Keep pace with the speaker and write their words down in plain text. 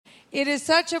It is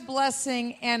such a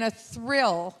blessing and a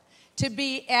thrill to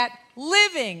be at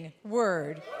Living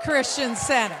Word Christian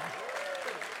Center,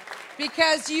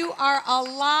 because you are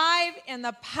alive in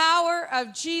the power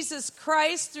of Jesus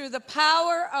Christ through the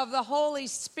power of the Holy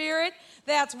Spirit.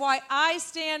 That's why I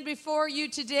stand before you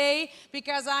today,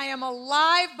 because I am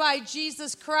alive by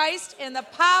Jesus Christ in the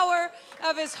power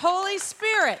of His Holy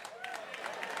Spirit.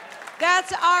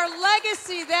 That's our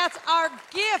legacy. That's our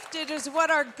gift. It is what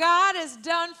our God has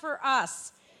done for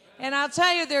us. And I'll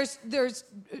tell you, there's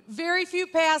very few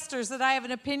pastors that I have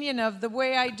an opinion of the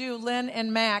way I do Lynn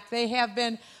and Mac. They have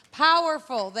been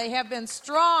powerful. They have been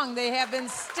strong. They have been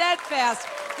steadfast.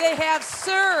 They have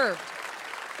served.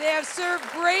 They have served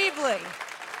bravely.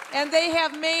 And they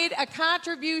have made a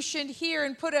contribution here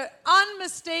and put an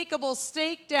unmistakable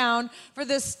stake down for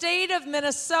the state of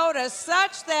Minnesota,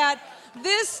 such that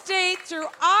this state, through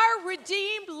our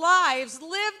redeemed lives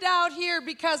lived out here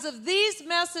because of these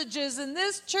messages in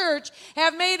this church,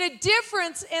 have made a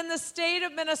difference in the state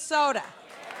of Minnesota.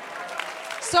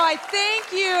 So I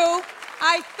thank you.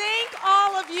 I thank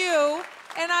all of you.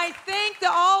 And I thank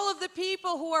all of the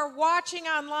people who are watching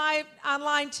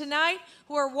online tonight,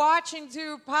 who are watching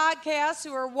through podcasts,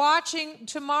 who are watching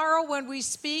tomorrow when we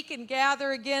speak and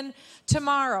gather again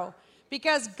tomorrow.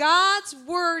 Because God's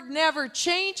word never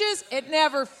changes. It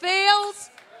never fails.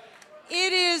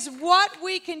 It is what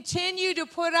we continue to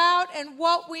put out and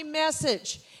what we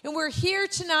message. And we're here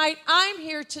tonight, I'm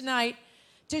here tonight,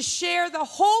 to share the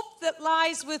hope that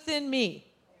lies within me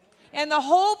and the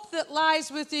hope that lies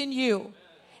within you.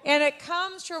 And it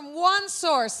comes from one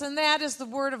source, and that is the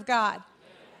Word of God.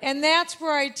 And that's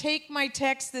where I take my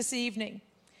text this evening.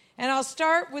 And I'll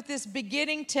start with this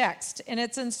beginning text, and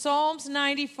it's in Psalms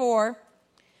 94,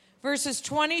 verses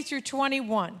 20 through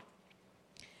 21.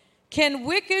 Can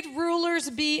wicked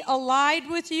rulers be allied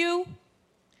with you,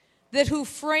 that who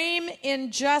frame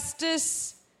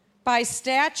injustice by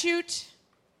statute?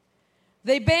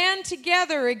 They band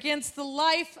together against the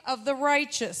life of the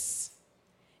righteous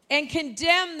and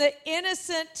condemn the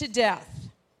innocent to death.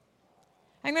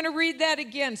 I'm going to read that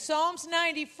again. Psalms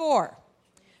 94,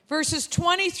 verses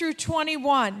 20 through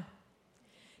 21.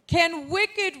 Can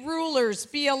wicked rulers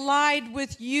be allied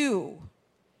with you,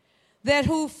 that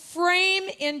who frame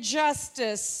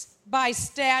injustice by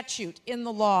statute in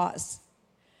the laws?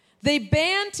 They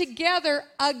band together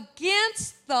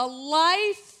against the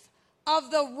life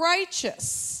of the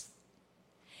righteous,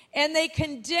 and they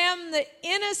condemn the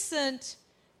innocent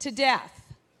to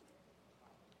death.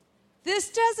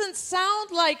 This doesn't sound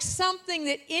like something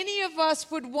that any of us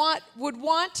would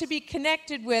want to be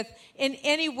connected with in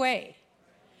any way.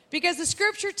 Because the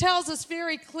scripture tells us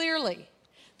very clearly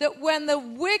that when the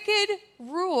wicked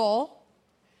rule,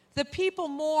 the people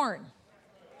mourn.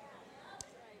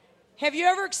 Have you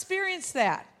ever experienced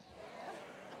that?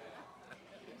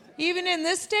 Even in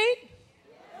this state?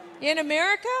 In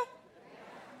America?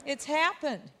 It's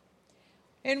happened.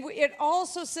 And it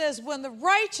also says when the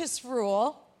righteous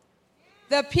rule,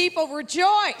 the people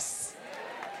rejoice.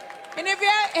 And have you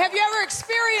ever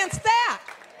experienced that?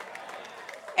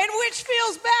 And which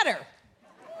feels better?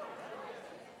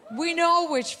 We know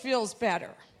which feels better.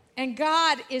 And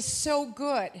God is so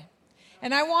good.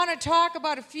 And I want to talk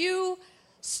about a few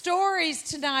stories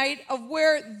tonight of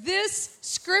where this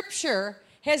scripture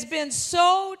has been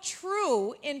so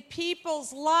true in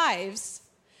people's lives,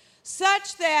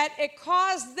 such that it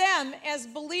caused them as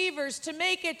believers to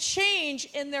make a change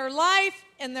in their life,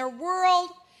 in their world,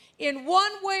 in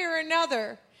one way or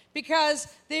another, because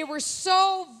they were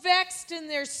so vexed in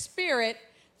their spirit,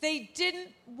 they didn't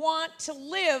want to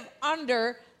live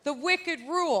under the wicked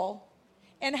rule,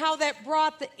 and how that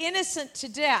brought the innocent to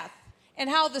death, and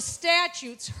how the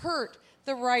statutes hurt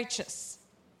the righteous.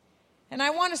 And I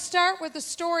want to start with a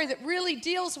story that really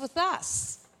deals with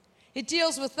us. It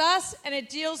deals with us, and it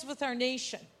deals with our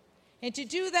nation. And to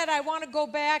do that, I want to go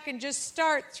back and just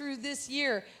start through this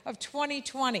year of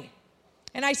 2020.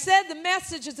 And I said the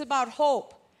message is about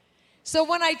hope. So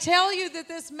when I tell you that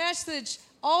this message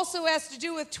also has to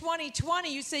do with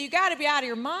 2020, you say, you got to be out of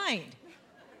your mind.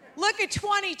 Look at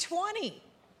 2020.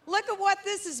 Look at what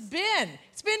this has been.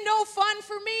 It's been no fun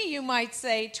for me, you might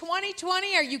say.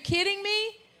 2020, are you kidding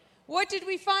me? What did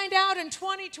we find out in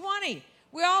 2020?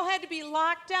 We all had to be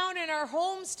locked down in our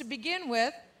homes to begin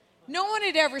with. No one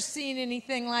had ever seen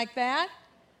anything like that.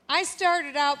 I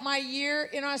started out my year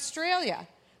in Australia.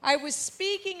 I was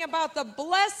speaking about the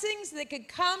blessings that could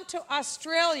come to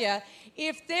Australia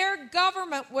if their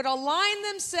government would align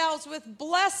themselves with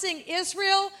blessing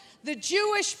Israel, the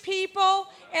Jewish people,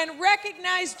 and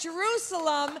recognize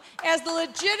Jerusalem as the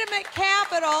legitimate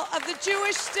capital of the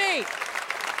Jewish state.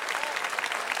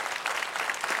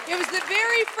 It was the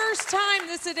very first time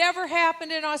this had ever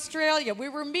happened in Australia. We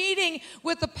were meeting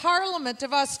with the Parliament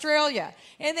of Australia,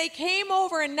 and they came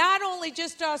over, and not only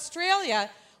just Australia,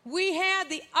 we had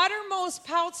the uttermost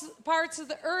parts of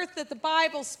the earth that the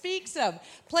Bible speaks of,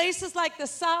 places like the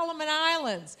Solomon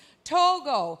Islands,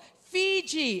 Togo,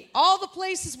 Fiji, all the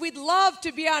places we'd love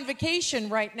to be on vacation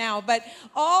right now, but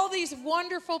all these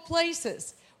wonderful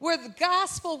places where the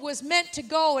gospel was meant to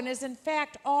go and is in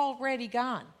fact already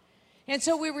gone. And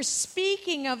so we were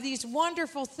speaking of these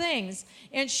wonderful things.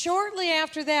 And shortly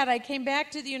after that, I came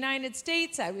back to the United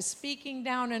States. I was speaking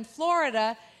down in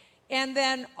Florida. And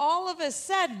then all of a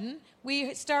sudden,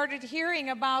 we started hearing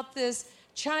about this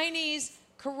Chinese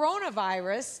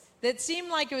coronavirus that seemed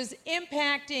like it was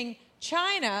impacting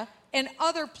China and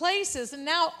other places. And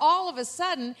now all of a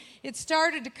sudden, it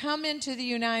started to come into the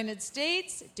United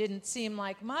States. It didn't seem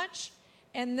like much.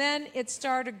 And then it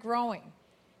started growing.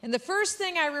 And the first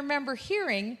thing I remember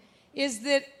hearing is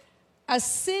that a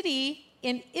city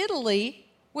in Italy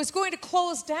was going to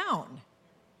close down.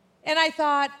 And I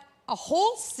thought, a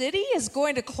whole city is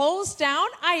going to close down?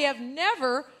 I have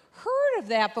never heard of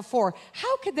that before.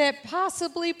 How could that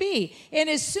possibly be? And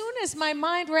as soon as my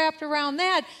mind wrapped around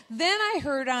that, then I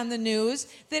heard on the news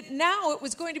that now it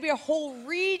was going to be a whole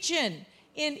region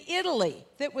in Italy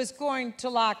that was going to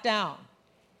lock down.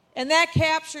 And that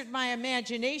captured my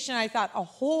imagination. I thought, a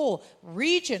whole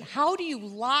region? How do you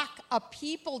lock a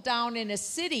people down in a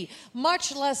city,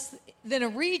 much less than a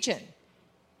region?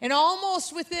 And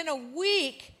almost within a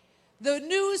week, the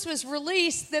news was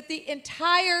released that the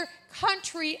entire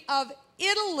country of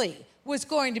Italy was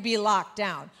going to be locked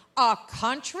down. A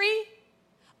country?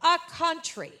 A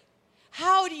country.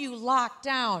 How do you lock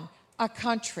down a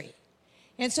country?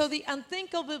 And so the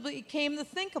unthinkable became the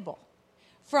thinkable.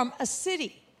 From a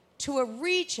city to a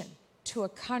region to a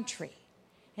country.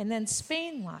 And then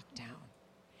Spain locked down.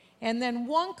 And then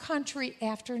one country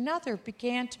after another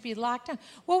began to be locked down.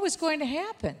 What was going to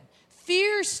happen?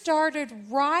 Fear started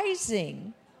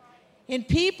rising in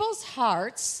people's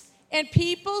hearts and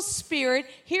people's spirit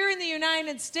here in the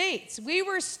United States. We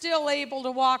were still able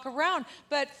to walk around,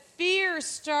 but fear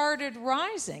started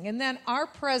rising. And then our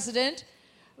president,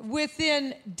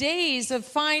 within days of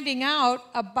finding out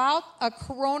about a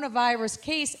coronavirus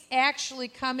case actually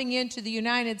coming into the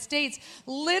United States,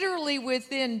 literally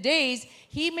within days,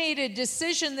 he made a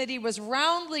decision that he was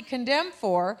roundly condemned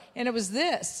for, and it was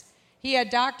this. He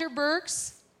had Dr.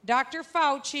 Birx, Dr.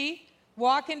 Fauci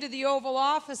walk into the Oval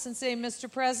Office and say,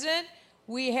 Mr. President,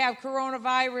 we have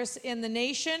coronavirus in the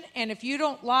nation, and if you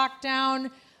don't lock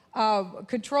down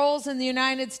controls in the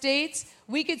United States,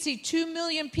 we could see 2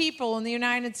 million people in the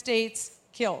United States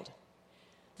killed.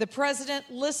 The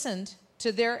president listened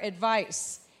to their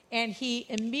advice, and he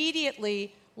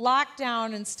immediately locked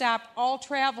down and stopped all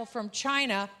travel from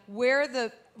China, where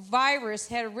the virus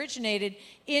had originated,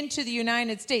 into the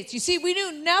United States. You see, we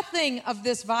knew nothing of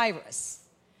this virus.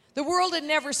 The world had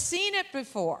never seen it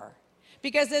before.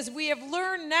 Because as we have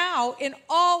learned now, in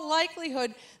all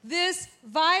likelihood, this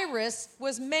virus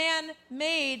was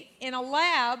man-made in a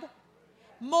lab,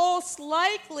 most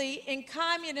likely in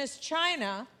communist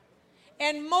China,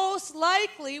 and most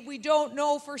likely, we don't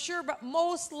know for sure, but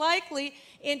most likely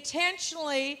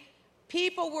intentionally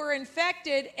people were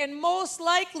infected, and most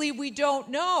likely we don't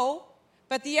know,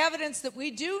 but the evidence that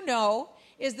we do know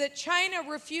is that China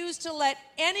refused to let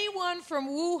anyone from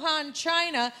Wuhan,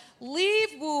 China, leave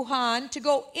Wuhan to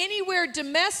go anywhere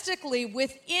domestically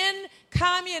within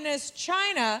communist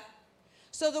China.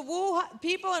 So the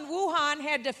people in Wuhan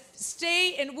had to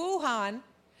stay in Wuhan.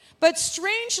 But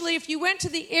strangely, if you went to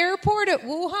the airport at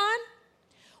Wuhan,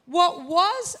 what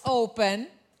was open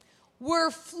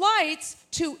were flights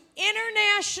to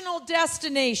international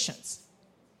destinations.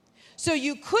 So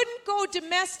you couldn't go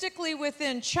domestically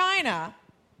within China,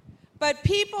 but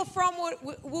people from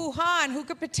Wuhan who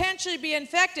could potentially be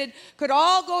infected could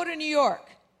all go to New York.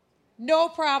 No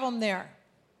problem there.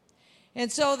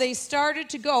 And so they started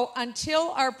to go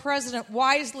until our president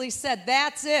wisely said,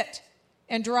 that's it,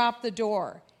 and dropped the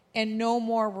door, and no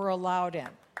more were allowed in.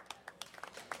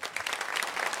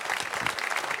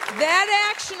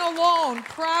 That action alone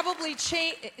probably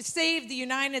saved the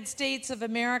United States of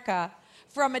America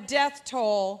from a death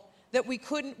toll that we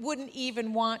wouldn't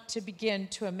even want to begin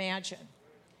to imagine.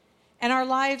 And our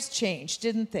lives changed,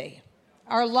 didn't they?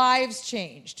 Our lives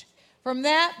changed. From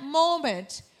that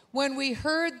moment when we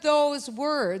heard those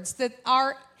words that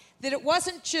it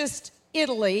wasn't just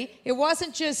Italy, it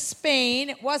wasn't just Spain,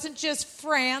 it wasn't just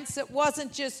France, it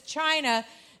wasn't just China,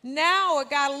 now it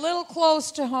got a little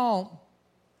close to home.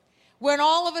 When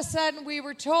all of a sudden we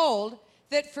were told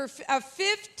that for a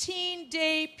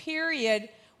 15-day period,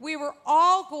 we were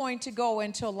all going to go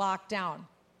into lockdown,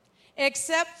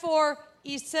 except for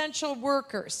essential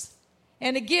workers.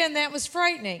 And again, that was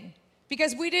frightening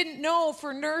because we didn't know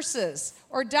for nurses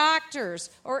or doctors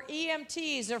or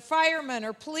EMTs or firemen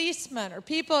or policemen or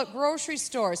people at grocery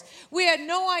stores. We had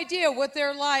no idea what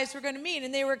their lives were going to mean.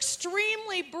 And they were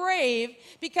extremely brave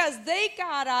because they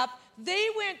got up, they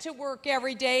went to work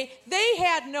every day. They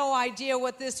had no idea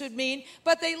what this would mean,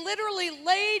 but they literally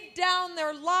laid down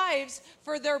their lives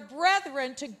for their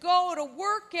brethren to go to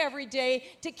work every day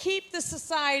to keep the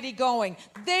society going.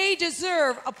 They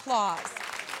deserve applause.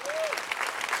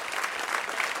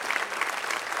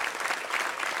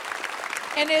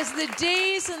 And as the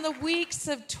days and the weeks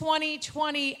of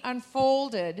 2020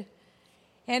 unfolded,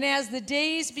 and as the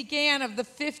days began of the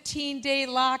 15-day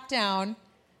lockdown,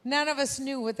 none of us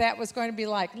knew what that was going to be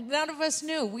like. None of us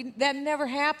knew. That never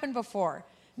happened before.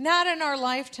 Not in our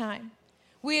lifetime.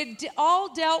 We had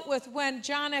all dealt with when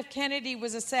John F. Kennedy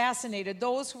was assassinated,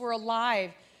 those who were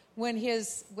alive when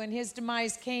his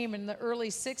demise came in the early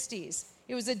 60s.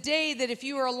 It was a day that if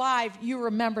you were alive, you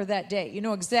remember that day. You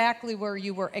know exactly where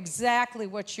you were, exactly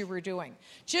what you were doing.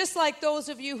 Just like those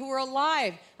of you who were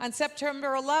alive on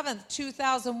September 11th,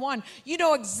 2001, you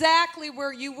know exactly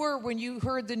where you were when you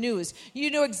heard the news.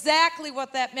 You knew exactly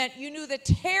what that meant. You knew the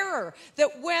terror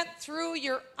that went through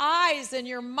your eyes and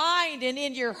your mind and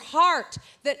in your heart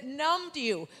that numbed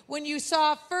you when you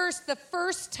saw first the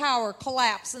first tower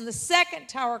collapse and the second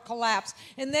tower collapse,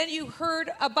 and then you heard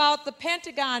about the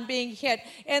Pentagon being hit,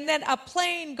 and then a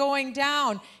plane going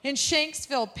down in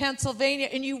Shanksville, Pennsylvania,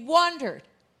 and you wondered,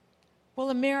 will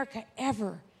America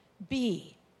ever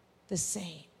be the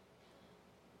same?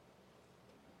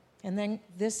 And then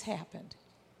this happened,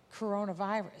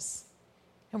 coronavirus,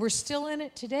 and we're still in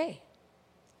it today.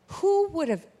 Who would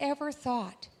have ever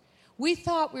thought? We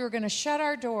thought we were going to shut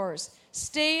our doors,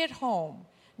 stay at home,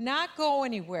 not go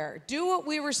anywhere, do what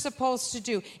we were supposed to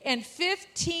do. And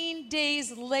 15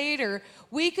 days later,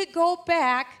 we could go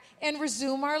back and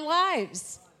resume our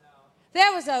lives.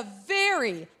 That was a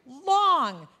very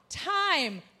long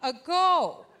time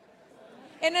ago.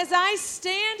 And as I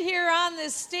stand here on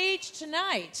this stage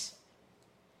tonight,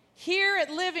 here at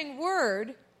Living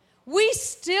Word, we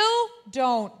still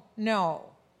don't know.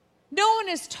 No one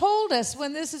has told us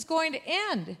when this is going to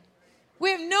end. We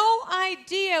have no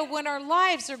idea when our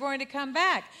lives are going to come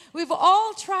back. We've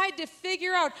all tried to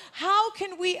figure out how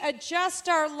can we adjust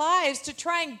our lives to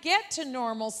try and get to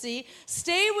normalcy,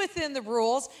 stay within the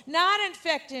rules, not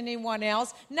infect anyone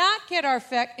else, not get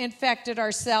infected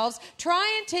ourselves,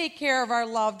 try and take care of our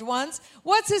loved ones.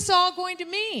 What's this all going to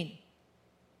mean?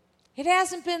 It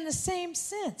hasn't been the same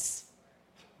since.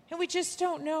 And we just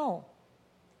don't know.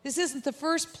 This isn't the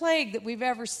first plague that we've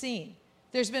ever seen.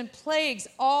 There's been plagues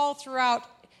all throughout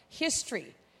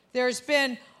history. There's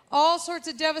been all sorts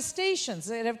of devastations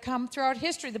that have come throughout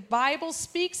history. The Bible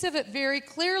speaks of it very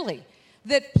clearly,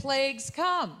 that plagues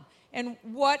come and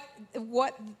what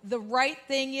the right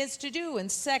thing is to do in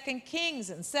 2 Kings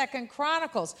and 2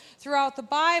 Chronicles throughout the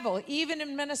Bible. Even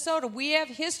in Minnesota, we have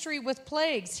history with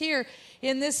plagues. Here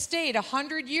in this state,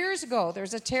 100 years ago,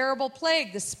 there's a terrible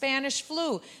plague, the Spanish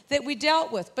flu, that we dealt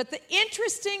with. But the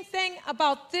interesting thing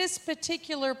about this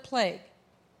particular plague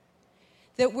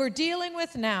that we're dealing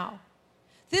with now,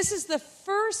 this is the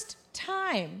first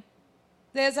time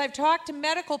that, as I've talked to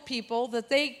medical people that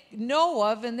they know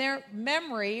of in their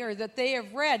memory or that they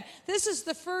have read, this is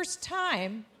the first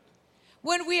time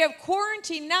when we have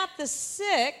quarantined not the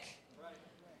sick,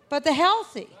 but the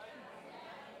healthy.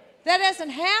 That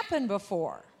hasn't happened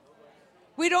before.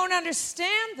 We don't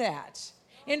understand that.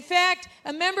 In fact,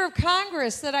 a member of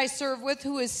Congress that I serve with,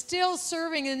 who is still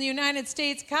serving in the United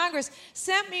States Congress,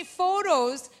 sent me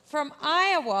photos from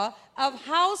Iowa of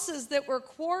houses that were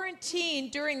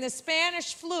quarantined during the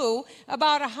Spanish flu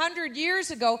about 100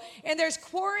 years ago. And there's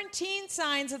quarantine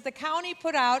signs that the county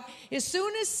put out as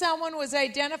soon as someone was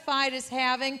identified as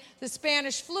having the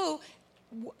Spanish flu.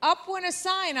 Up went a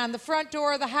sign on the front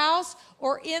door of the house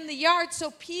or in the yard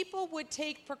so people would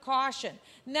take precaution.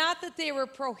 Not that they were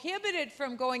prohibited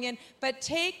from going in, but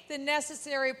take the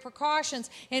necessary precautions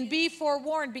and be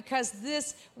forewarned because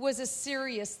this was a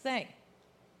serious thing.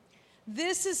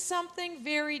 This is something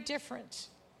very different,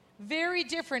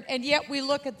 and yet we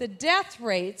look at the death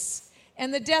rates,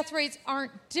 and the death rates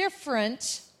aren't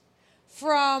different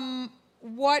from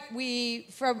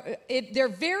they're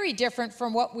very different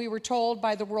from what we were told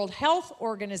by the World Health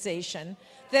Organization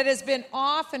that has been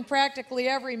off in practically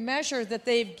every measure that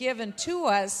they've given to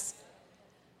us.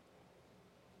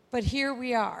 But here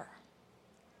we are.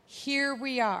 Here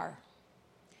we are.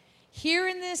 Here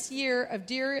in this year of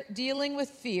dealing with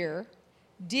fear,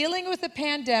 dealing with the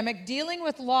pandemic, dealing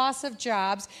with loss of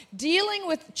jobs, dealing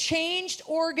with changed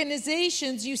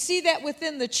organizations. You see that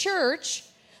within the church.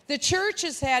 The church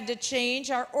has had to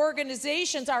change, our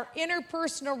organizations, our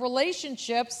interpersonal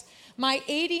relationships. My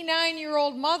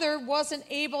 89-year-old mother wasn't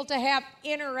able to have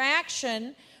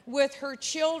interaction with her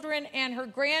children and her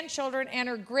grandchildren and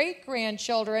her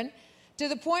great-grandchildren to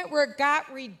the point where it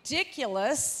got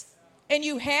ridiculous. And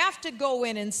you have to go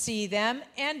in and see them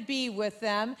and be with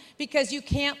them because you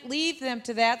can't leave them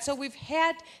to that. So we've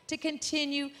had to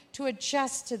continue to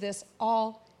adjust to this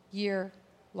all year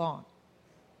long.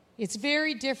 It's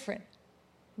very different.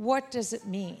 What does it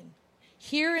mean?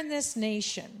 Here in this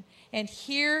nation and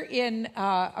here in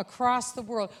across the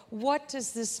world, what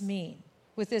does this mean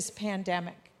with this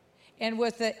pandemic and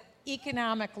with the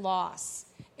economic loss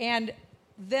and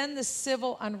then the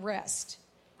civil unrest?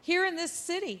 Here in this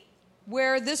city,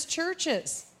 where this church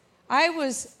is. I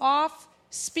was off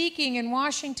speaking in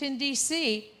Washington,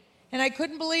 D.C., and I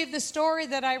couldn't believe the story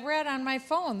that I read on my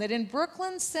phone, that in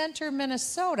Brooklyn Center,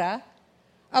 Minnesota,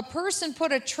 a person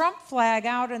put a Trump flag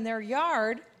out in their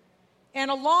yard, and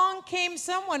along came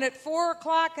someone at 4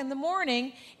 o'clock in the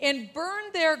morning and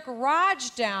burned their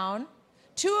garage down,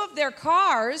 2 of their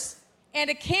cars, and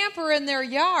a camper in their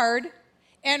yard,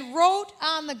 and wrote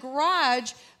on the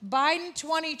garage, Biden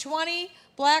 2020,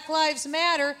 Black Lives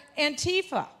Matter,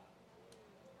 Antifa.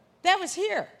 That was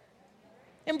here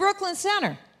in Brooklyn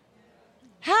Center.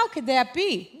 How could that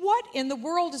be? What in the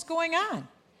world is going on?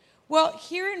 Well,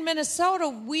 here in Minnesota,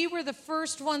 we were the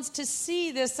first ones to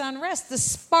see this unrest. The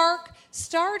spark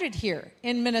started here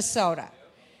in Minnesota.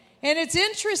 And it's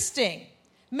interesting.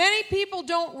 Many people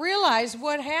don't realize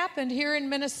what happened here in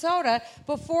Minnesota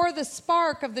before the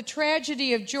spark of the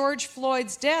tragedy of George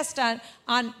Floyd's death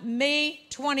on May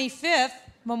 25th,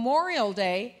 Memorial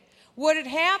Day, what had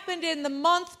happened in the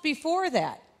month before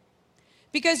that.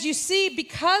 Because you see,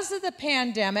 because of the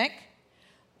pandemic,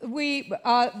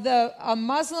 a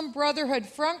Muslim Brotherhood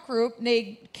front group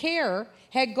named CARE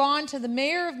had gone to the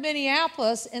mayor of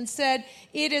Minneapolis and said,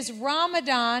 it is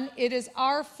Ramadan, it is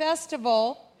our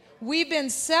festival. We've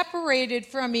been separated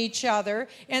from each other,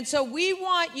 and so we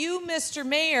want you, Mr.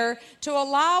 Mayor, to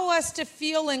allow us to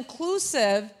feel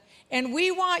inclusive, and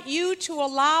we want you to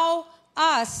allow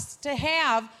us to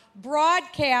have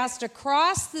broadcast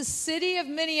across the city of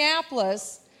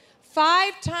Minneapolis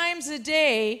 5 times a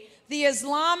day the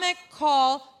Islamic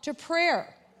call to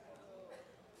prayer.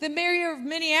 The mayor of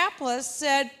Minneapolis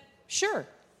said, sure,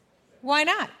 why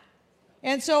not?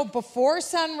 And so before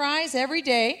sunrise every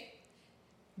day,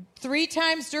 3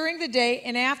 times during the day,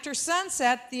 and after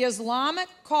sunset, the Islamic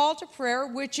call to prayer,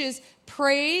 which is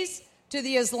praise to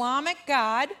the Islamic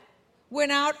God,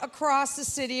 went out across the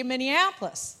city of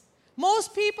Minneapolis.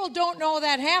 Most people don't know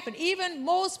that happened. Even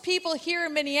most people here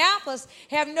in Minneapolis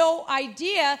have no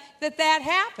idea that that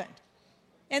happened.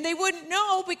 And they wouldn't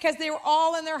know because they were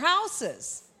all in their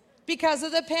houses because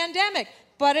of the pandemic.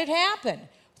 But it happened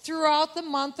throughout the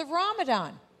month of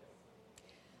Ramadan.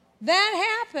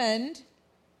 That happened.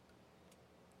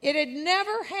 It had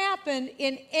never happened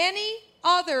in any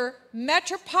other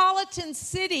metropolitan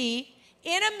city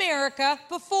in America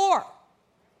before.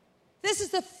 This is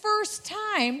the first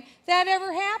time that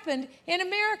ever happened in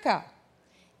America.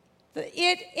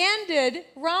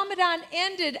 Ramadan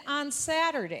ended on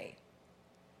Saturday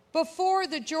before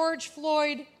the George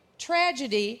Floyd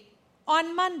tragedy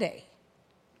on Monday.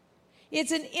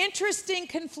 It's an interesting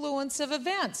confluence of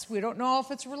events. We don't know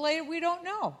if it's related, we don't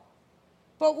know.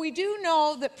 But we do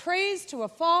know that praise to a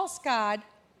false god,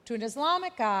 to an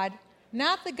Islamic god,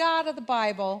 not the God of the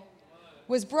Bible,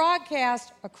 was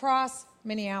broadcast across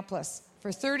Minneapolis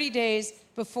for 30 days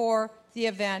before the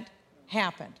event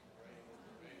happened.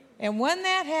 And when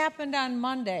that happened on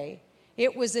Monday,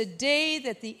 it was a day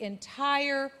that the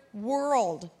entire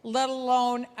world, let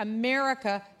alone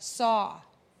America, saw.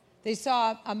 They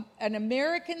saw an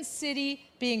American city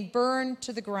being burned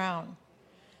to the ground.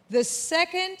 The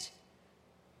second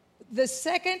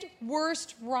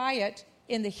worst riot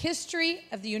in the history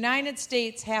of the United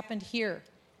States happened here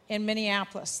in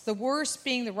Minneapolis, the worst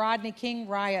being the Rodney King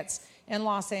riots in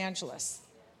Los Angeles,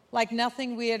 like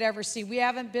nothing we had ever seen. We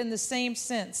haven't been the same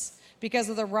since because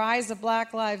of the rise of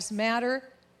Black Lives Matter.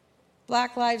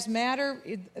 Black Lives Matter,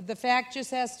 the fact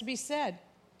just has to be said.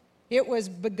 It was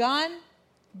begun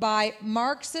by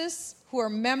Marxists who are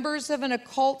members of an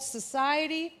occult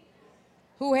society,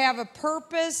 who have a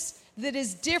purpose that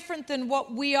is different than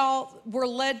what we all were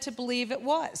led to believe it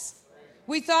was.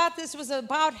 We thought this was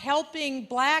about helping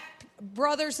black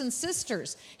brothers and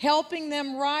sisters, helping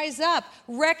them rise up,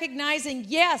 recognizing,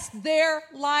 yes, their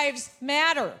lives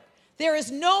matter. There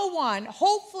is no one,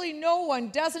 hopefully no one,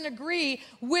 doesn't agree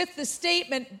with the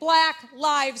statement Black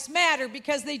Lives Matter,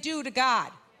 because they do to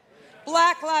God.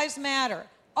 Black Lives Matter.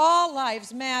 All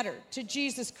lives matter to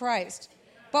Jesus Christ.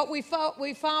 But we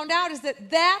found out is that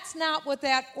that's not what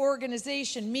that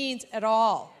organization means at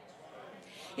all.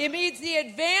 It means the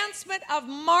advancement of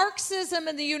Marxism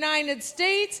in the United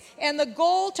States and the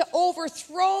goal to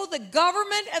overthrow the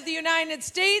government of the United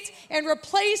States and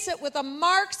replace it with a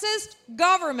Marxist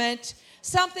government,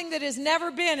 something that has never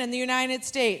been in the United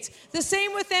States. The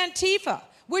same with Antifa,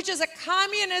 which is a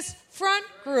communist front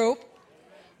group,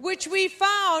 which we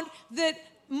found that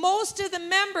most of the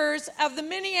members of the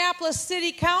Minneapolis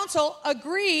City Council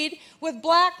agreed with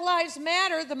Black Lives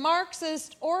Matter, the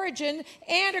Marxist origin,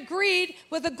 and agreed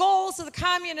with the goals of the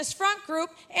Communist Front Group,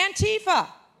 Antifa,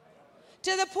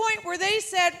 to the point where they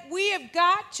said, we have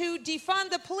got to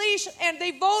defund the police, and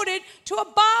they voted to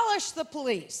abolish the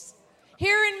police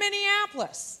here in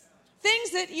Minneapolis.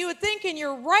 Things that you would think in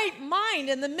your right mind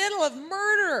in the middle of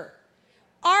murder,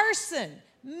 arson,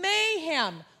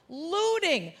 mayhem,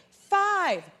 looting,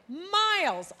 5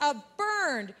 miles of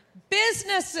burned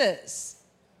businesses.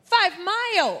 5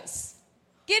 miles.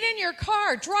 Get in your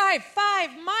car, drive 5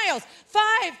 miles.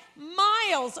 5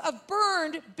 miles of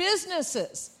burned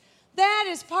businesses. That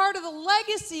is part of the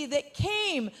legacy that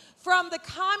came from the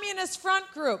communist front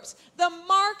groups, the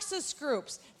Marxist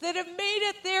groups that have made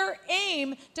it their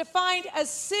aim to find a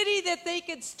city that they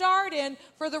could start in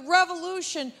for the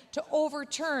revolution to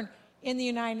overturn in the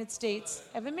United States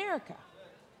of America.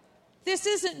 This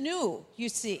isn't new, you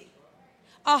see.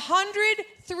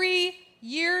 103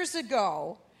 years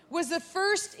ago was the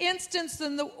first instance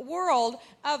in the world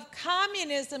of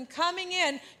communism coming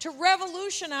in to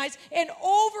revolutionize and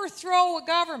overthrow a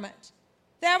government.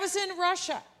 That was in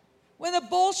Russia when the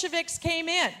Bolsheviks came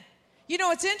in. You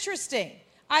know, it's interesting.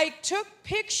 I took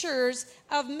pictures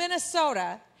of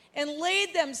Minnesota and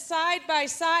laid them side by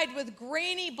side with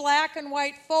grainy black and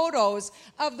white photos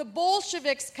of the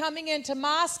Bolsheviks coming into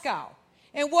Moscow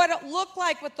and what it looked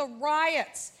like with the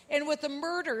riots and with the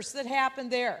murders that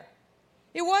happened there.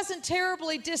 It wasn't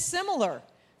terribly dissimilar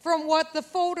from what the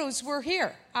photos were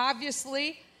here.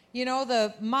 Obviously, you know,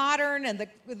 the modern and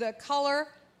the color,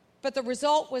 but the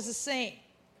result was the same.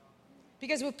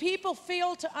 Because what people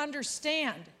fail to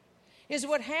understand is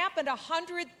what happened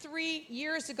 103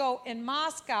 years ago in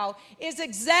Moscow is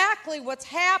exactly what's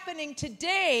happening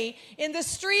today in the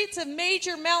streets of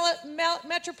major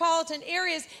metropolitan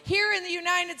areas here in the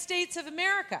United States of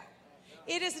America.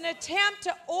 It is an attempt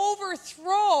to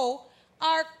overthrow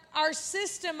our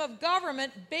system of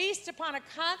government based upon a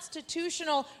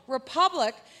constitutional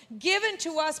republic given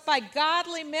to us by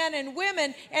godly men and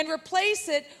women and replace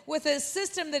it with a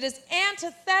system that is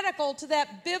antithetical to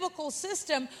that biblical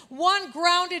system, one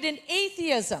grounded in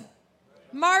atheism,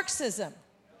 Marxism,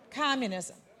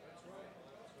 communism.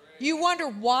 You wonder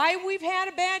why we've had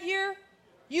a bad year?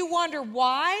 You wonder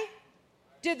why?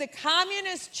 Did the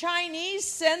communist Chinese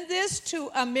send this to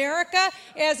America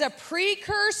as a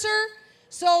precursor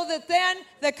so that then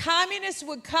the communists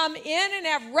would come in and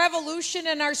have revolution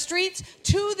in our streets?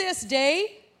 To this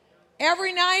day,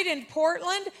 every night in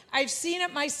Portland, I've seen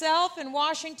it myself in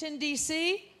Washington,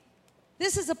 D.C.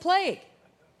 This is a plague.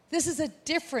 This is a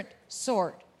different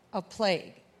sort of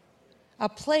plague, a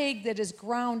plague that is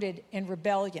grounded in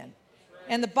rebellion.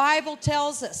 And the Bible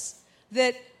tells us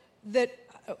that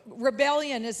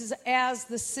rebellion is as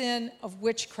the sin of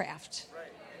witchcraft.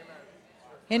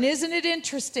 And isn't it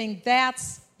interesting?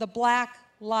 That's the Black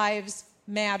Lives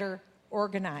Matter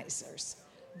organizers.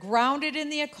 Grounded in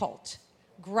the occult,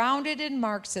 grounded in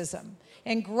Marxism,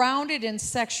 and grounded in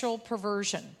sexual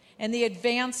perversion and the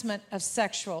advancement of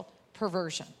sexual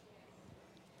perversion.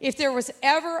 If there was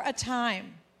ever a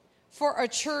time for a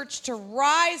church to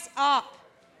rise up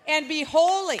and be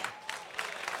holy,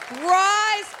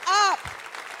 rise up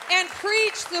and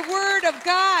preach the Word of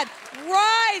God.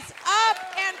 Rise up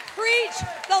and preach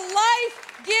the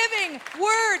life-giving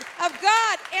Word of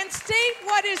God and state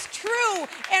what is true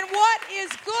and what is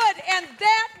good and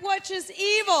that which is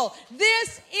evil.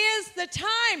 This is the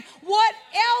time. What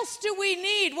else do we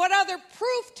need? What other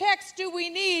proof text do we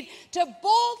need to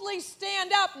boldly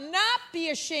stand up, not be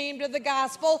ashamed of the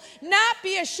gospel, not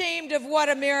be ashamed of what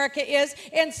America is,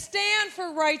 and stand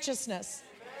for righteousness?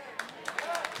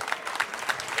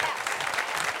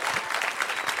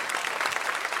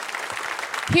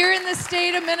 Here in the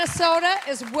state of Minnesota,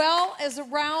 as well as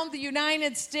around the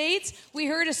United States, we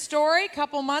heard a story a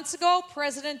couple months ago.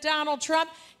 President Donald Trump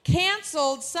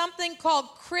canceled something called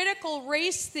critical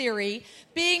race theory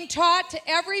being taught to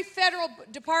every federal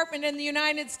department in the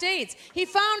United States. He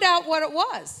found out what it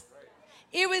was.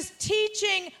 It was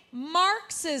teaching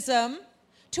Marxism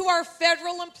to our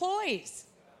federal employees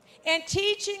and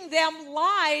teaching them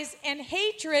lies and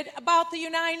hatred about the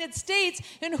United States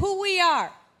and who we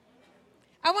are.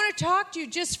 I want to talk to you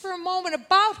just for a moment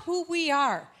about who we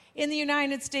are in the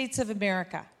United States of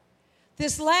America.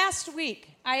 This last week,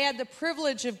 I had the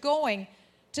privilege of going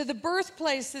to the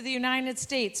birthplace of the United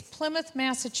States, Plymouth,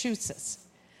 Massachusetts.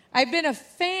 I've been a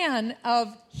fan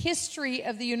of history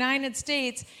of the United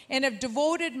States and have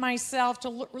devoted myself to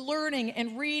learning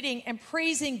and reading and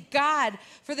praising God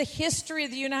for the history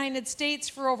of the United States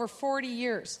for over 40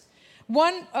 years.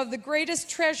 One of the greatest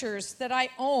treasures that I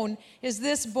own is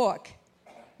this book.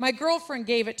 My girlfriend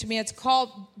gave it to me. It's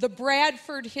called The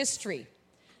Bradford History.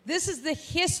 This is the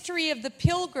history of the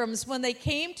Pilgrims when they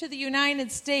came to the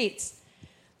United States.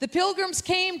 The Pilgrims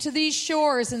came to these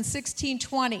shores in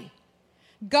 1620.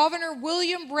 Governor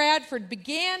William Bradford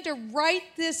began to write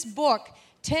this book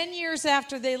 10 years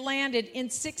after they landed in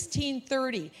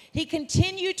 1630. He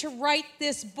continued to write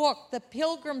this book, The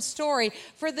Pilgrim Story,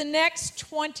 for the next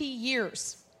 20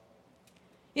 years.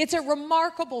 It's a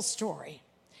remarkable story.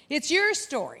 It's your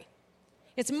story.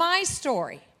 It's my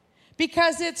story.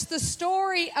 Because it's the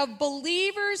story of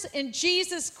believers in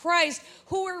Jesus Christ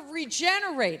who were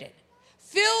regenerated,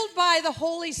 filled by the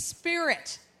Holy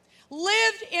Spirit,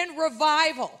 lived in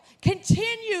revival,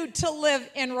 continued to live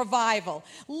in revival,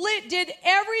 did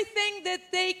everything that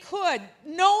they could,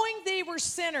 knowing they were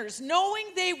sinners, knowing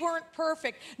they weren't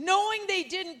perfect, knowing they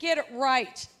didn't get it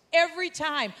right every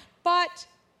time. But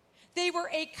they were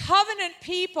a covenant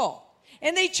people,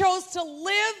 and they chose to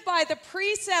live by the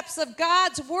precepts of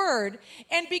God's word.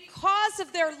 And because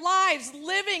of their lives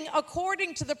living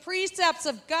according to the precepts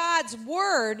of God's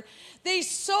word, they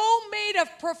so made a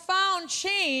profound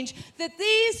change that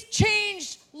these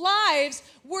changed lives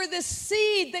were the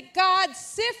seed that God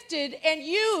sifted and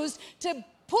used to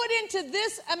put into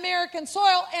this American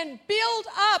soil and build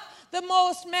up the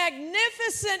most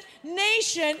magnificent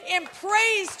nation in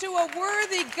praise to a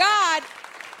worthy God,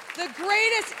 the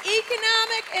greatest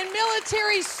economic and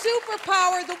military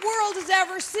superpower the world has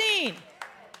ever seen.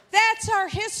 That's our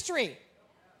history.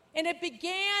 And it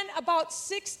began about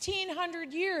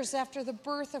 1,600 years after the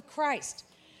birth of Christ.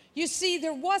 You see,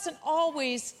 there wasn't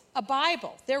always a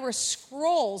Bible. There were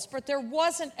scrolls, but there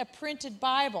wasn't a printed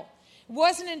Bible. It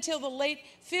wasn't until the late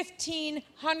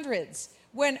 1500s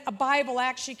when a Bible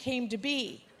actually came to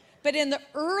be. But in the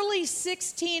early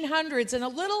 1600s, in a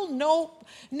little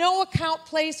no-account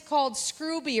place called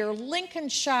Scrooby or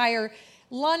Lincolnshire,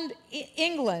 London,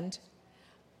 England,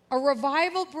 a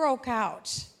revival broke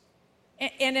out.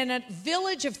 And in a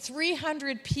village of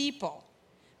 300 people,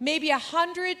 maybe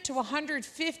 100 to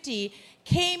 150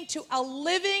 came to a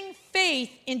living faith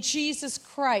in Jesus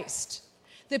Christ.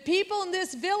 The people in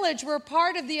this village were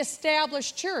part of the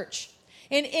established church.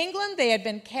 In England, they had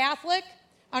been Catholic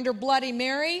under Bloody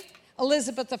Mary.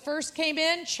 Elizabeth I came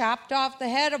in, chopped off the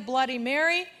head of Bloody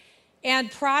Mary, and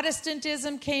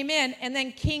Protestantism came in. And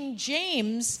then King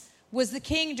James was the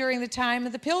king during the time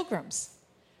of the Pilgrims.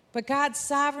 But God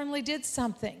sovereignly did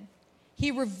something. He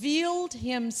revealed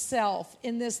himself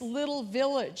in this little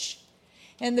village.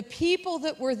 And the people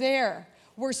that were there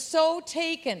were so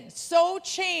taken, so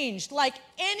changed, like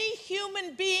any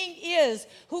human being is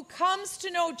who comes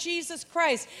to know Jesus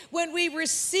Christ. When we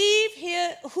receive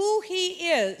who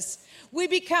he is, we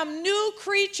become new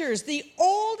creatures. The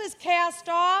old is cast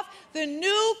off, the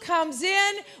new comes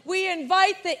in. We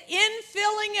invite the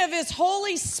infilling of his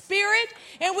Holy Spirit,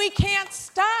 and we can't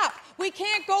stop. We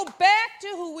can't go back to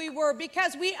who we were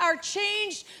because we are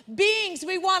changed beings.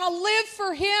 We want to live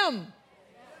for him.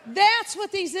 That's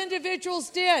what these individuals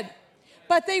did.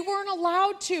 But they weren't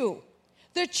allowed to.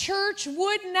 The church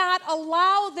would not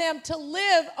allow them to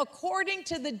live according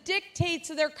to the dictates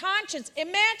of their conscience.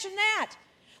 Imagine that.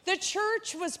 The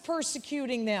church was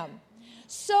persecuting them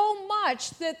so much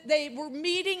that they were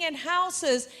meeting in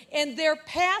houses, and their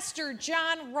pastor,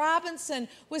 John Robinson,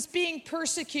 was being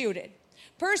persecuted.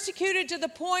 Persecuted to the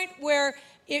point where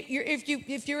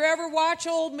if you ever watch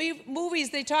old movies,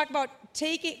 they talk about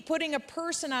putting a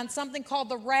person on something called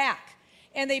the rack.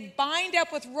 And they bind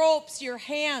up with ropes your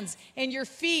hands and your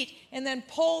feet and then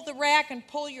pull the rack and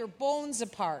pull your bones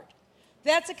apart.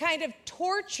 That's a kind of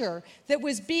torture that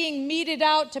was being meted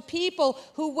out to people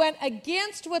who went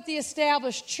against what the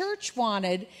established church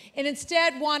wanted and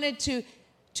instead wanted to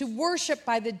worship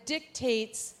by the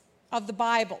dictates of the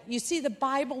Bible. You see, the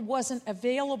Bible wasn't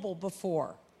available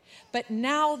before. But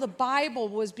now the Bible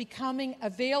was becoming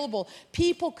available.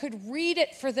 People could read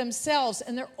it for themselves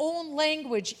in their own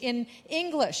language in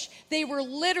English. They were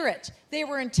literate. They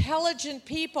were intelligent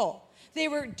people. They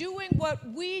were doing what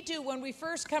we do when we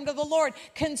first come to the Lord,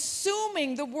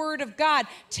 consuming the Word of God,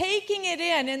 taking it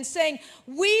in and saying,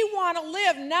 we want to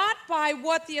live not by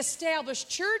what the established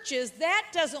church is. That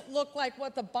doesn't look like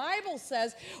what the Bible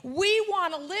says. We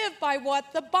want to live by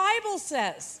what the Bible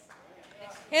says.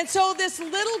 And so this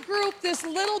little group, this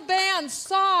little band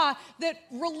saw that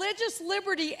religious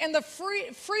liberty and the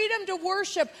freedom to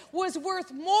worship was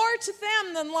worth more to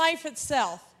them than life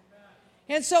itself.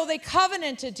 And so they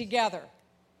covenanted together.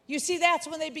 You see, that's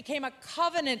when they became a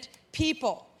covenant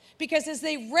people. Because as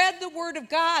they read the Word of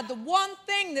God, the one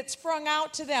thing that sprung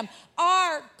out to them,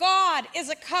 our God is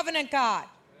a covenant God.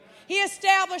 He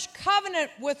established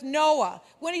covenant with Noah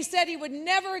when he said he would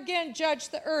never again judge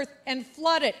the earth and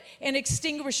flood it and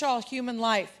extinguish all human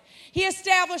life. He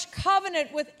established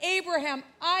covenant with Abraham,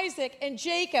 Isaac, and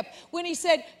Jacob when he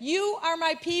said, you are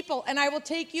my people, and I will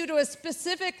take you to a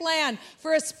specific land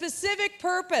for a specific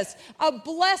purpose of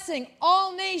blessing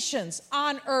all nations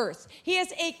on earth. He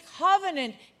is a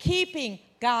covenant-keeping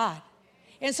God.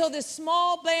 And so this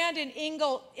small band in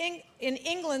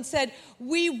England said,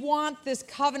 we want this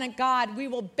covenant God. We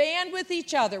will band with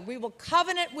each other. We will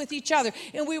covenant with each other.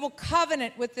 And we will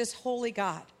covenant with this holy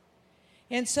God.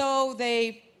 And so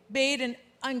they made an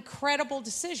incredible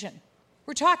decision.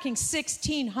 We're talking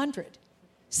 1600,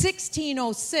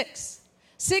 1606,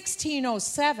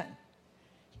 1607.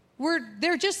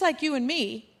 They're just like you and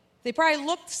me. They probably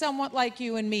looked somewhat like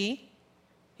you and me.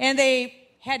 And they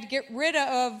had to get rid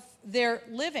of their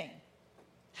living,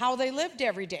 how they lived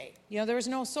every day. You know, there was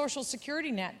no social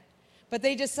security net. But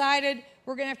they decided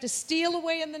we're going to have to steal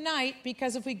away in the night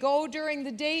because if we go during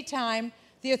the daytime,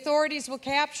 the authorities will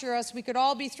capture us. We could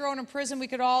all be thrown in prison. We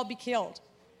could all be killed.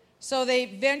 So they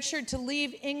ventured to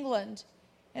leave England,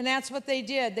 and that's what they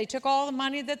did. They took all the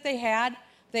money that they had.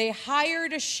 They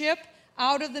hired a ship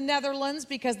out of the Netherlands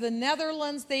because the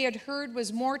Netherlands, they had heard,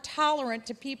 was more tolerant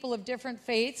to people of different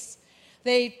faiths.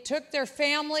 They took their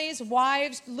families,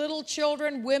 wives, little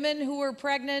children, women who were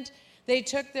pregnant. They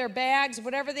took their bags,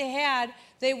 whatever they had.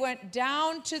 They went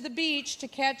down to the beach to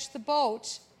catch the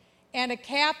boat, and a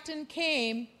captain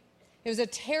came. It was a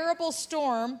terrible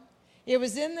storm. It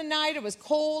was in the night. It was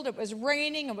cold. It was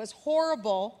raining. It was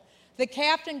horrible. The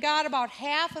captain got about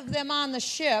half of them on the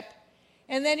ship,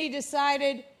 and then he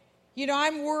decided, you know,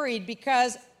 I'm worried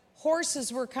because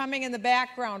horses were coming in the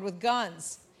background with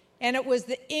guns. And it was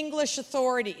the English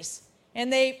authorities.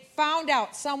 And they found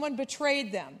out someone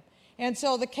betrayed them. And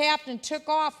so the captain took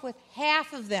off with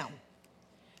half of them.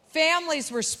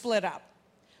 Families were split up.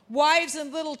 Wives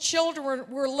and little children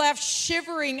were left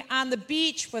shivering on the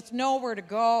beach with nowhere to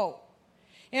go.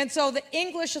 And so the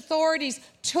English authorities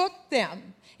took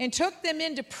them and took them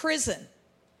into prison.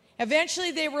 Eventually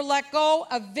they were let go.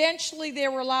 Eventually they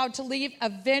were allowed to leave.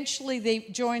 Eventually they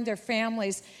joined their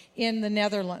families in the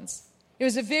Netherlands. It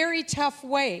was a very tough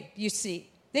way, you see.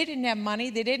 They didn't have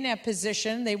money. They didn't have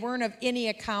position. They weren't of any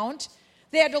account.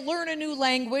 They had to learn a new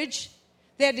language.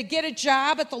 They had to get a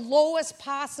job at the lowest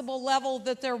possible level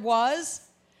that there was.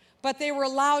 But they were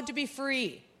allowed to be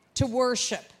free to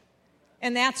worship.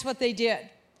 And that's what they did.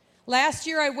 Last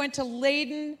year I went to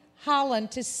Leiden, Holland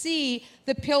to see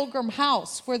the Pilgrim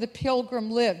house where the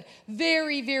Pilgrim lived.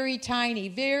 Very, very tiny,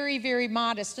 very, very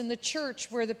modest, in the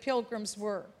church where the Pilgrims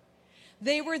were.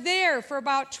 They were there for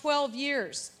about 12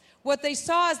 years. What they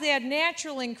saw is they had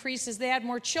natural increases. They had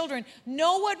more children.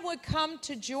 No one would come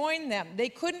to join them. They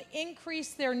couldn't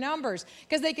increase their numbers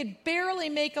because they could barely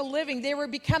make a living. They were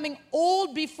becoming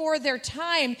old before their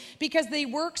time because they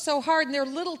worked so hard, and their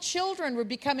little children were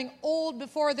becoming old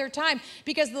before their time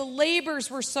because the labors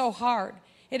were so hard.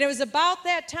 And it was about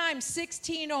that time,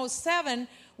 1607,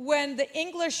 when the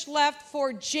English left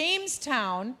for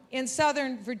Jamestown in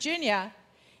southern Virginia.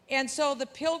 And so the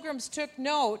Pilgrims took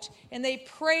note, and they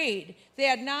prayed. They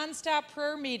had nonstop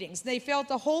prayer meetings. They felt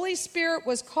the Holy Spirit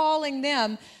was calling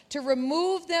them to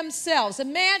remove themselves.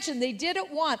 Imagine, they did it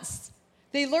once.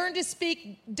 They learned to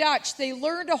speak Dutch. They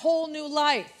learned a whole new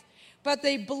life. But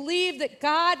they believed that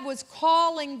God was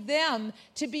calling them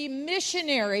to be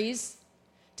missionaries,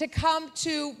 to come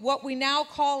to what we now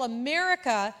call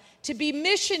America, to be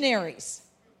missionaries.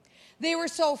 They were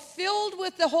so filled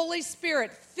with the Holy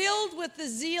Spirit, filled with the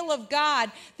zeal of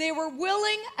God, they were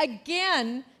willing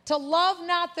again to love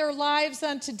not their lives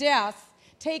unto death,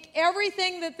 take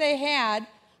everything that they had,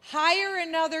 hire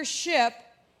another ship,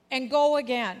 and go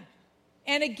again.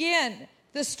 And again,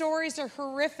 the stories are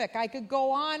horrific. I could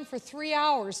go on for 3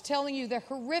 hours telling you the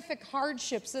horrific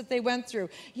hardships that they went through.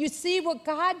 You see what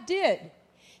God did.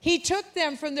 He took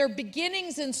them from their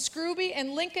beginnings in Scrooby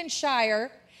and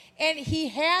Lincolnshire, and he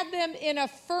had them in a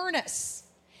furnace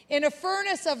in a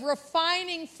furnace of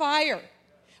refining fire,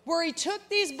 where he took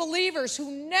these believers who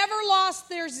never lost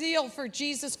their zeal for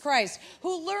Jesus Christ,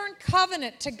 who learned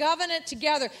covenant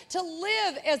together, to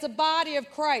live as a body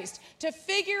of Christ, to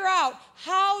figure out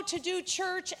how to do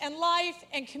church and life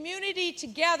and community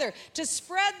together, to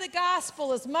spread the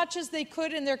gospel as much as they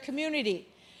could in their community.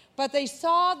 But they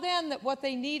saw then that what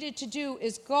they needed to do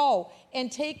is go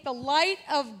and take the light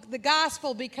of the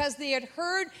gospel, because they had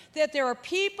heard that there are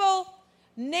people,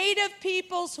 native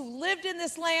peoples who lived in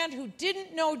this land who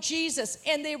didn't know Jesus,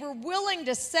 and they were willing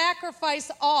to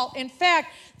sacrifice all. In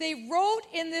fact, they wrote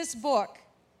in this book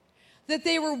that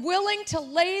they were willing to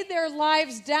lay their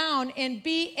lives down and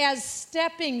be as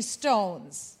stepping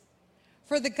stones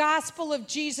for the gospel of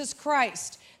Jesus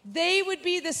Christ. They would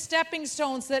be the stepping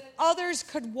stones that others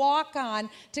could walk on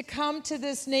to come to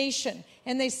this nation,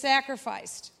 and they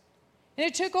sacrificed. And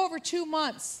it took over 2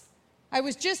 months. I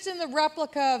was just in the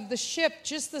replica of the ship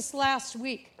just this last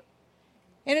week.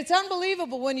 And it's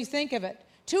unbelievable when you think of it.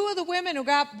 2 of the women who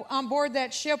got on board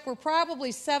that ship were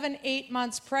probably 7, 8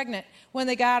 months pregnant when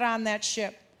they got on that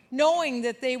ship, knowing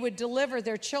that they would deliver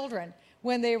their children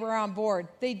when they were on board.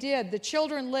 They did. The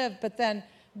children lived, but then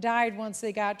died once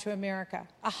they got to America.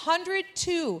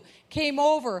 102 came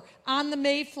over on the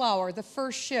Mayflower, the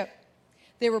first ship.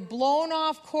 They were blown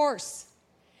off course.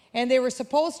 And they were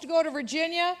supposed to go to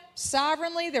Virginia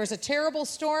sovereignly. There was a terrible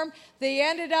storm. They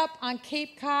ended up on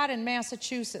Cape Cod in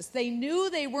Massachusetts. They knew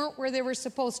they weren't where they were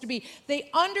supposed to be. They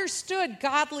understood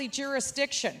godly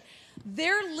jurisdiction.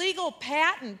 Their legal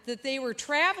patent that they were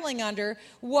traveling under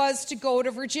was to go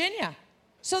to Virginia.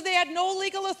 So they had no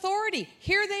legal authority.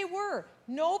 Here they were,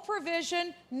 no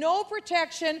provision, no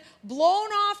protection, blown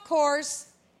off course.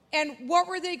 And what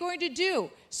were they going to do?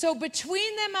 So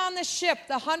between them on the ship,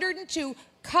 the 102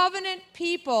 covenant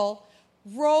people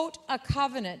wrote a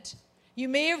covenant. You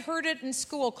may have heard it in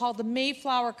school, called the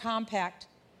Mayflower Compact.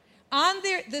 On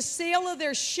the sail of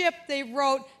their ship, they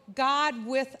wrote, "God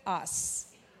with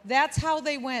us." That's how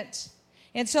they went.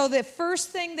 And so the first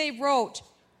thing they wrote,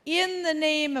 "In the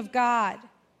name of God,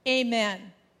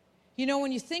 amen." You know,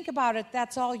 when you think about it,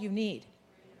 that's all you need.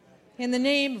 In the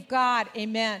name of God,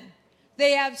 amen.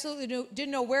 They absolutely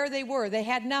didn't know where they were. They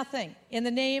had nothing. In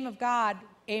the name of God,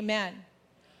 amen.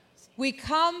 We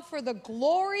come for the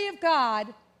glory of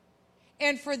God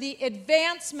and for the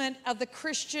advancement of the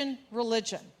Christian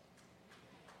religion.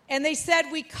 And they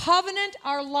said, we covenant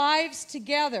our lives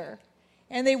together.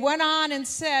 And they went on and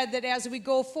said that as we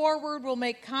go forward, we'll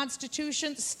make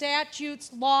constitutions,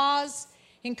 statutes, laws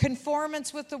in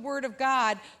conformance with the Word of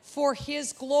God for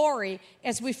His glory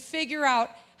as we figure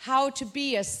out how to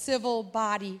be a civil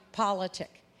body politic.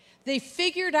 They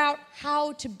figured out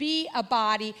how to be a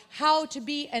body, how to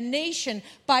be a nation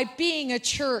by being a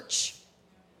church.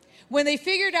 When they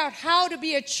figured out how to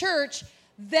be a church,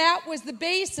 that was the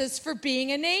basis for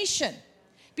being a nation.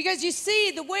 Because you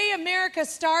see, the way America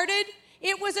started,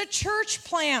 it was a church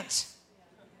plant.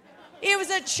 It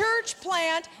was a church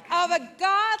plant of a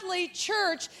godly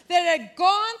church that had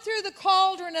gone through the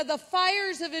cauldron of the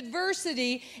fires of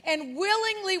adversity and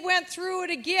willingly went through it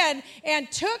again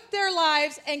and took their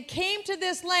lives and came to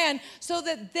this land so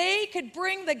that they could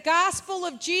bring the gospel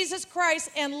of Jesus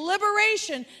Christ and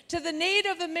liberation to the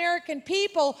Native American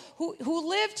people who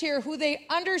lived here, who they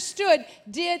understood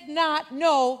did not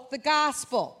know the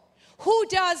gospel. Who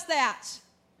does that?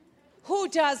 Who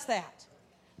does that?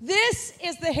 This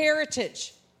is the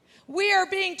heritage. We are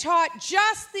being taught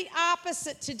just the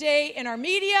opposite today in our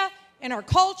media, in our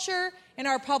culture, in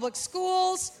our public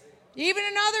schools, even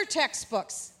in other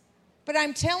textbooks. But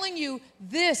I'm telling you,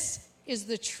 this is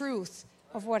the truth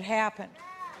of what happened.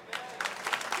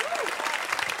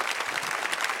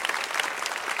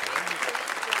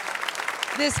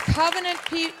 This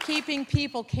covenant-keeping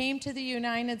people came to the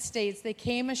United States. They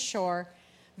came ashore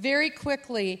very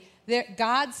quickly.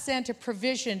 God sent a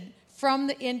provision from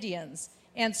the Indians,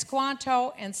 and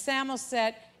Squanto and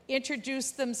Samoset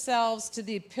introduced themselves to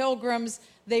the Pilgrims.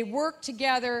 They worked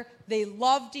together, they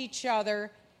loved each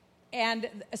other, and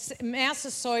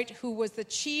Massasoit, who was the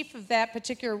chief of that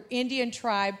particular Indian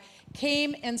tribe,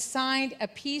 came and signed a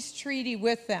peace treaty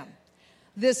with them.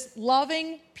 This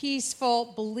loving,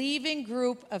 peaceful, believing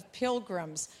group of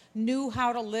pilgrims knew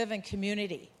how to live in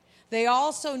community. They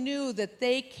also knew that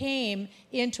they came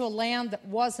into a land that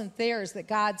wasn't theirs, that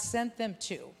God sent them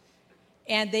to.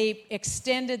 And they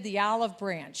extended the olive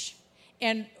branch.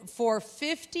 And for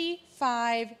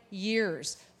 55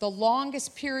 years, the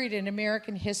longest period in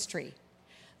American history,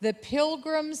 the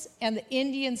Pilgrims and the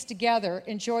Indians together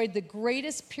enjoyed the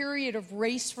greatest period of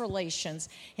race relations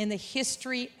in the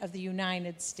history of the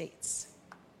United States.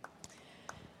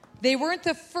 They weren't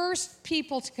the first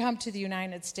people to come to the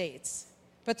United States.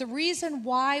 But the reason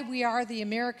why we are the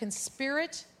American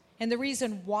spirit and the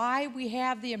reason why we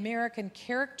have the American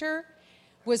character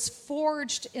was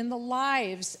forged in the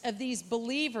lives of these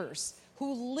believers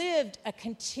who lived a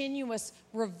continuous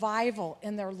revival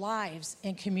in their lives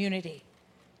and community.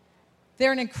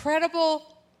 They're an incredible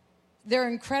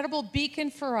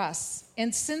beacon for us.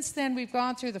 And since then, we've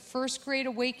gone through the First Great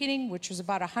Awakening, which was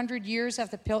about 100 years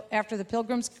after the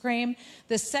Pilgrims came,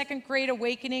 the Second Great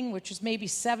Awakening, which was maybe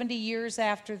 70 years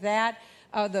after that,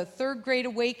 the Third Great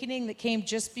Awakening that came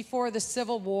just before the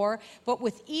Civil War. But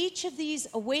with each of these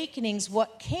awakenings,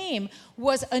 what came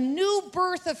was a new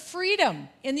birth of freedom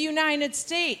in the United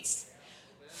States.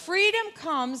 Freedom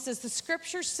comes, as the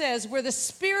scripture says, where the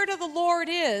Spirit of the Lord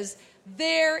is,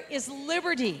 there is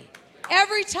liberty.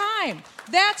 Every time.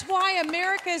 That's why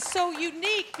America is so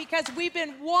unique, because we've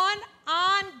been one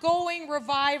ongoing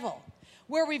revival.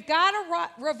 Where we've got a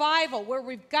revival, where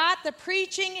we've got the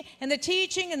preaching and the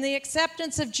teaching and the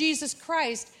acceptance of Jesus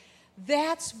Christ,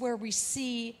 that's where we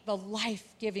see the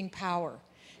life-giving power.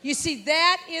 You see,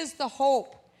 that is the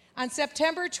hope. On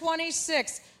September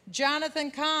 26th,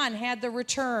 Jonathan Cahn had the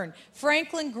return.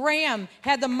 Franklin Graham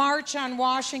had the March on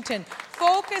Washington,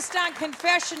 focused on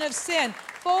confession of sin,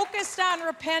 focused on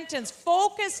repentance,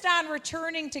 focused on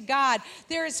returning to God.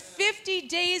 There's 50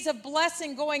 days of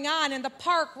blessing going on in the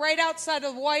park right outside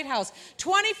of the White House.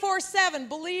 24/7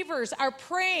 believers are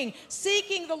praying,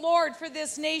 seeking the Lord for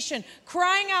this nation,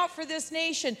 crying out for this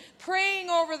nation, praying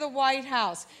over the White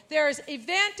House. There's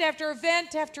event after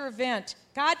event after event.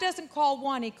 God doesn't call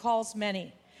one, he calls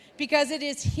many, because it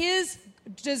is his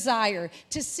desire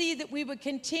to see that we would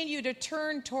continue to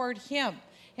turn toward him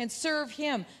and serve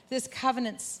him, this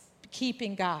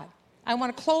covenant-keeping God. I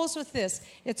want to close with this.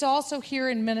 It's also here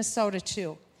in Minnesota,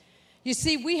 too. You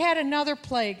see, we had another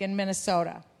plague in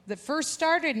Minnesota that first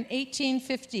started in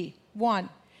 1851.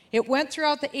 It went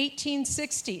throughout the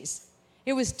 1860s.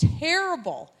 It was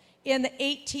terrible in the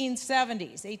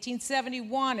 1870s,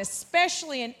 1871,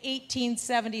 especially in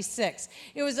 1876.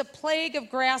 It was a plague of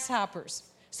grasshoppers.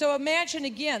 So imagine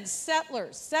again,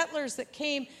 settlers that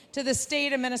came to the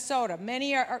state of Minnesota.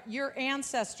 Many are your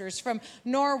ancestors from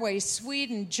Norway,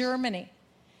 Sweden, Germany.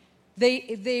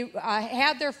 They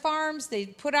had their farms, they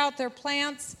put out their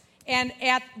plants, and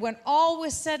when all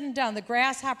was said and done, the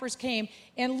grasshoppers came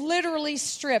and literally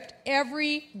stripped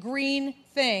every green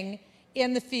thing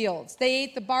in the fields. They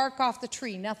ate the bark off the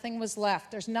tree. Nothing was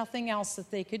left. There's nothing else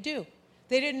that they could do.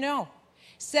 They didn't know.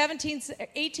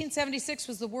 1876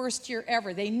 was the worst year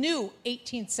ever. They knew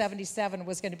 1877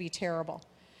 was going to be terrible.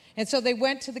 And so they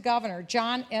went to the governor,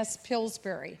 John S.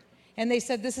 Pillsbury, and they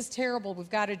said, this is terrible, we've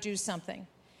got to do something.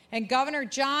 And Governor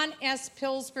John S.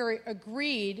 Pillsbury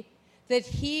agreed that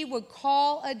he would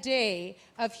call a day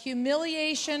of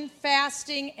humiliation,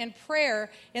 fasting, and prayer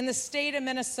in the state of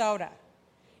Minnesota.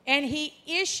 And he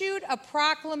issued a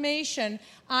proclamation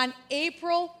on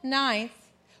April 9th,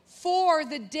 for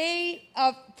the day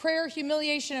of prayer,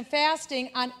 humiliation, and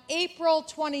fasting on April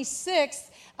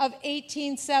 26th of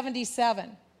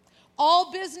 1877.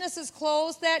 All businesses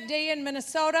closed that day in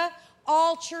Minnesota.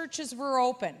 All churches were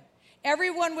open.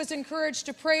 Everyone was encouraged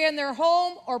to pray in their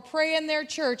home or pray in their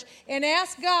church and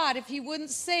ask God if he wouldn't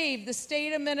save the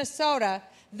state of Minnesota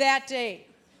that day.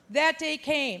 That day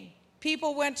came.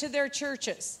 People went to their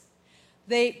churches.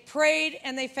 They prayed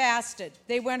and they fasted.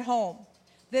 They went home.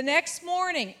 The next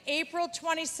morning, April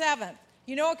 27th,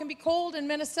 you know it can be cold in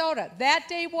Minnesota. That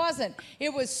day wasn't.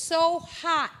 It was so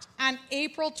hot on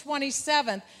April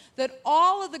 27th that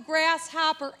all of the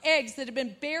grasshopper eggs that had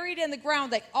been buried in the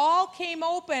ground, they all came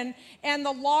open and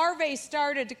the larvae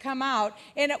started to come out.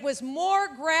 And it was more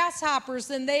grasshoppers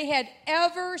than they had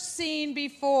ever seen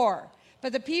before.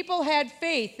 But the people had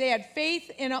faith. They had faith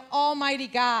in an almighty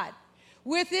God.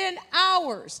 Within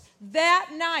hours,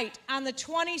 that night on the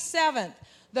 27th,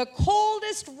 the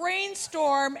coldest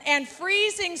rainstorm and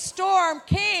freezing storm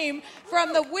came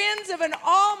from the winds of an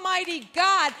almighty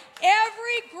God.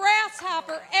 Every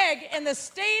grasshopper egg in the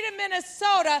state of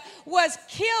Minnesota was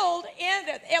killed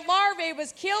a larvae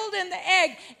was killed in the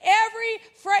egg. Every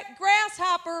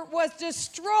grasshopper was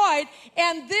destroyed,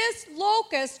 and this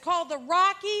locust called the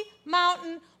Rocky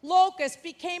Mountain locust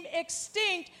became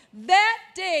extinct that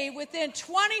day within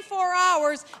 24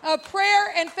 hours of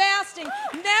prayer and fasting,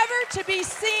 never to be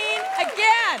seen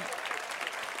again.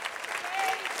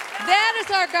 That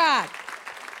is our God.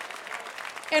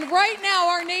 And right now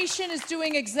our nation is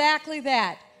doing exactly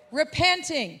that.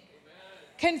 Repenting,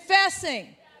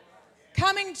 confessing,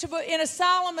 coming in a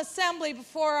solemn assembly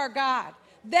before our God.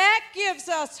 That gives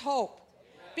us hope.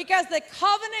 Because the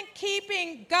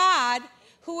covenant-keeping God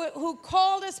who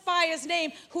called us by his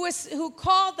name, who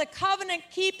called the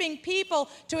covenant-keeping people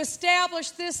to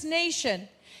establish this nation,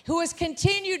 who has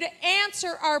continued to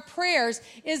answer our prayers,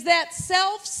 is that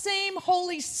self-same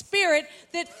Holy Spirit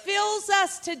that fills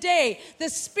us today. The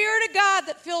Spirit of God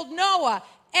that filled Noah,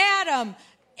 Adam,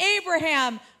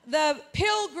 Abraham, the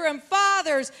Pilgrim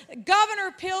Fathers,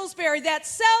 Governor Pillsbury, that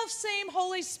self-same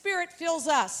Holy Spirit fills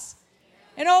us.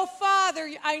 And oh, Father,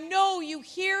 I know you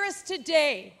hear us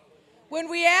today when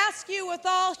we ask you with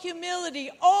all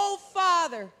humility, oh,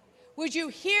 Father, would you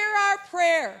hear our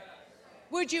prayer?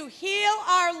 Would you heal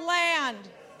our land?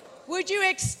 Would you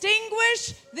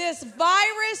extinguish this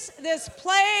virus, this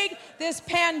plague, this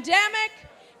pandemic?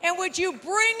 And would you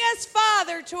bring us,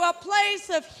 Father, to a place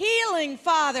of healing,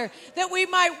 Father, that we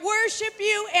might worship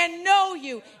you and know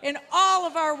you in all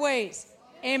of our ways?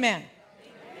 Amen.